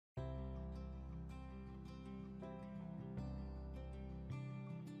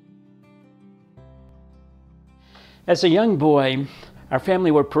As a young boy, our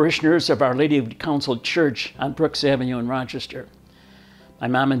family were parishioners of Our Lady of Counsel Church on Brooks Avenue in Rochester. My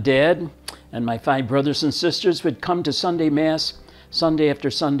mom and dad and my 5 brothers and sisters would come to Sunday Mass Sunday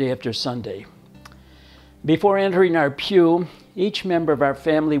after Sunday after Sunday. Before entering our pew, each member of our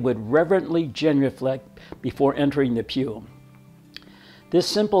family would reverently genuflect before entering the pew. This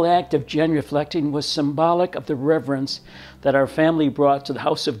simple act of genuflecting was symbolic of the reverence that our family brought to the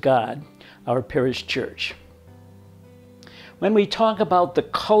house of God, our parish church. When we talk about the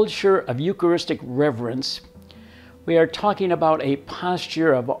culture of Eucharistic reverence, we are talking about a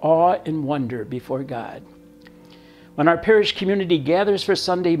posture of awe and wonder before God. When our parish community gathers for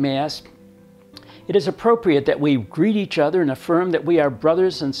Sunday Mass, it is appropriate that we greet each other and affirm that we are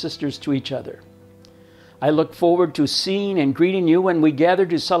brothers and sisters to each other. I look forward to seeing and greeting you when we gather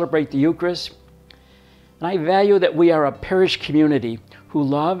to celebrate the Eucharist, and I value that we are a parish community who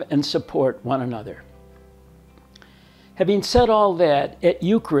love and support one another. Having said all that, at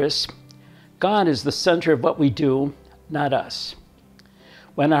Eucharist, God is the center of what we do, not us.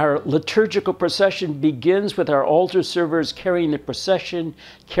 When our liturgical procession begins with our altar servers carrying the procession,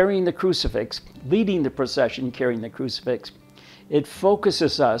 carrying the crucifix, leading the procession, carrying the crucifix, it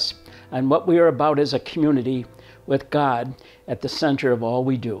focuses us on what we are about as a community with God at the center of all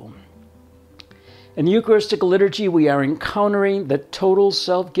we do. In the Eucharistic liturgy, we are encountering the total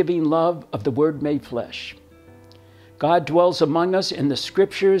self-giving love of the Word made flesh. God dwells among us in the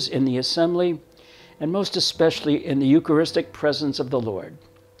Scriptures, in the assembly, and most especially in the Eucharistic presence of the Lord.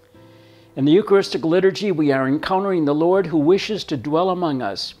 In the Eucharistic liturgy, we are encountering the Lord who wishes to dwell among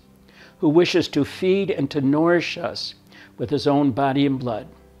us, who wishes to feed and to nourish us with His own body and blood.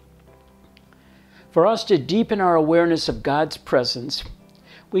 For us to deepen our awareness of God's presence,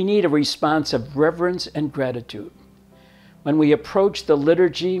 we need a response of reverence and gratitude. When we approach the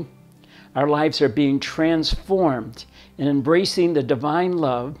liturgy, our lives are being transformed in embracing the divine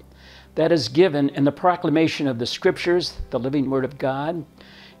love that is given in the proclamation of the Scriptures, the living Word of God,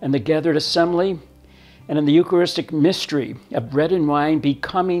 and the gathered assembly, and in the Eucharistic mystery of bread and wine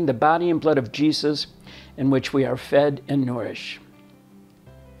becoming the body and blood of Jesus in which we are fed and nourished.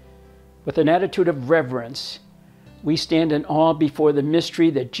 With an attitude of reverence, we stand in awe before the mystery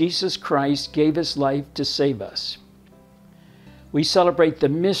that Jesus Christ gave His life to save us. We celebrate the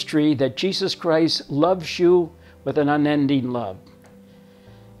mystery that Jesus Christ loves you with an unending love.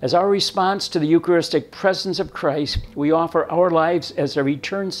 As our response to the Eucharistic presence of Christ, we offer our lives as a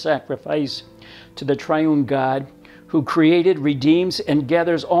return sacrifice to the triune God who created, redeems, and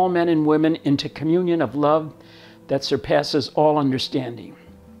gathers all men and women into communion of love that surpasses all understanding.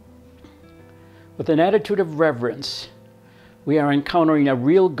 With an attitude of reverence, we are encountering a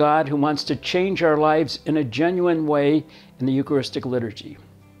real God who wants to change our lives in a genuine way in the Eucharistic liturgy.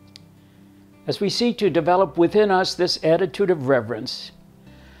 As we seek to develop within us this attitude of reverence,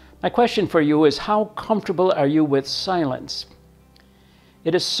 my question for you is, how comfortable are you with silence?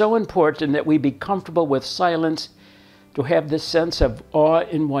 It is so important that we be comfortable with silence to have this sense of awe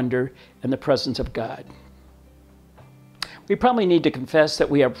and wonder in the presence of God. We probably need to confess that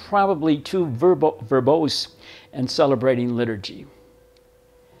we are probably too verbose in celebrating liturgy.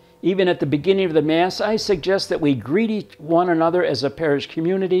 Even at the beginning of the Mass, I suggest that we greet one another as a parish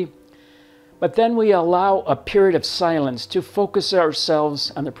community, but then we allow a period of silence to focus ourselves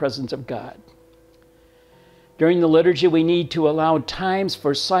on the presence of God. During the liturgy, we need to allow times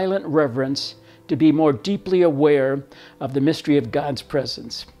for silent reverence to be more deeply aware of the mystery of God's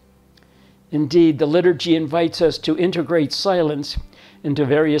presence. Indeed, the liturgy invites us to integrate silence into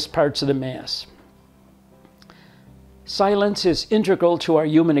various parts of the Mass. Silence is integral to our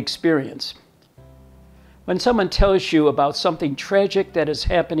human experience. When someone tells you about something tragic that is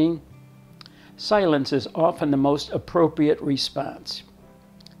happening, silence is often the most appropriate response.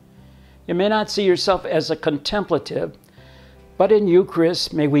 You may not see yourself as a contemplative, but in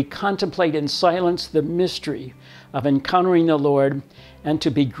Eucharist, may we contemplate in silence the mystery of encountering the Lord and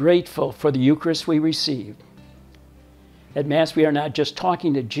to be grateful for the Eucharist we receive. At Mass, we are not just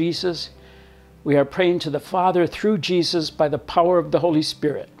talking to Jesus, we are praying to the Father through Jesus by the power of the Holy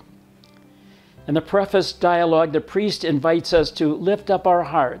Spirit. In the preface dialogue, the priest invites us to lift up our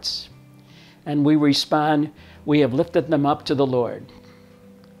hearts, and we respond, "We have lifted them up to the Lord."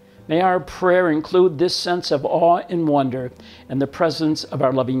 May our prayer include this sense of awe and wonder in the presence of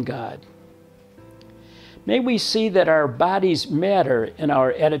our loving God. May we see that our bodies matter in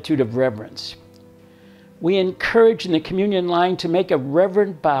our attitude of reverence. We encourage in the communion line to make a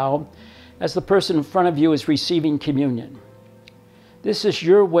reverent bow as the person in front of you is receiving communion. This is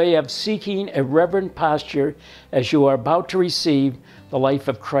your way of seeking a reverent posture as you are about to receive the life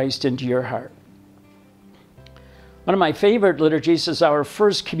of Christ into your heart. One of my favorite liturgies is our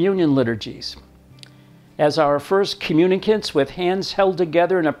First Communion liturgies. As our first communicants, with hands held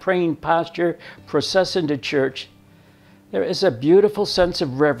together in a praying posture, process into church, there is a beautiful sense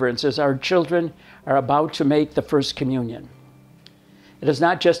of reverence as our children are about to make the First Communion. It is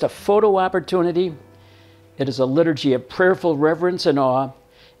not just a photo opportunity, it is a liturgy of prayerful reverence and awe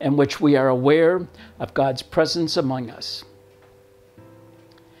in which we are aware of God's presence among us.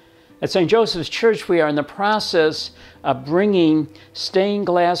 At St. Joseph's Church, we are in the process of bringing stained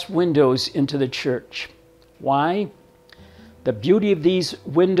glass windows into the church. Why? The beauty of these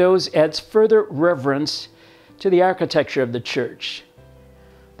windows adds further reverence to the architecture of the church.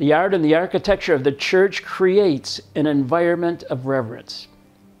 The art and the architecture of the church creates an environment of reverence.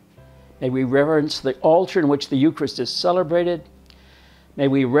 May we reverence the altar in which the Eucharist is celebrated. May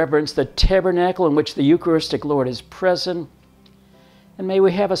we reverence the tabernacle in which the Eucharistic Lord is present. And may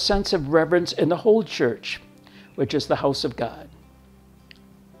we have a sense of reverence in the whole church, which is the house of God.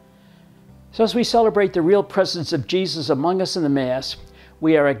 So as we celebrate the real presence of Jesus among us in the Mass,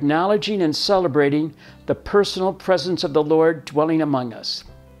 we are acknowledging and celebrating the personal presence of the Lord dwelling among us.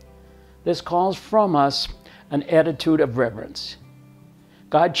 This calls from us an attitude of reverence.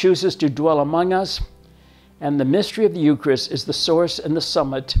 God chooses to dwell among us, and the mystery of the Eucharist is the source and the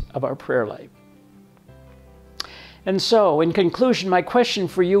summit of our prayer life. And so, in conclusion, my question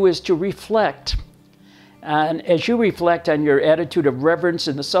for you is to reflect. And as you reflect on your attitude of reverence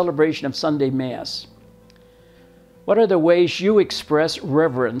in the celebration of Sunday Mass, what are the ways you express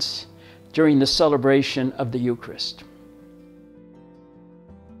reverence during the celebration of the Eucharist?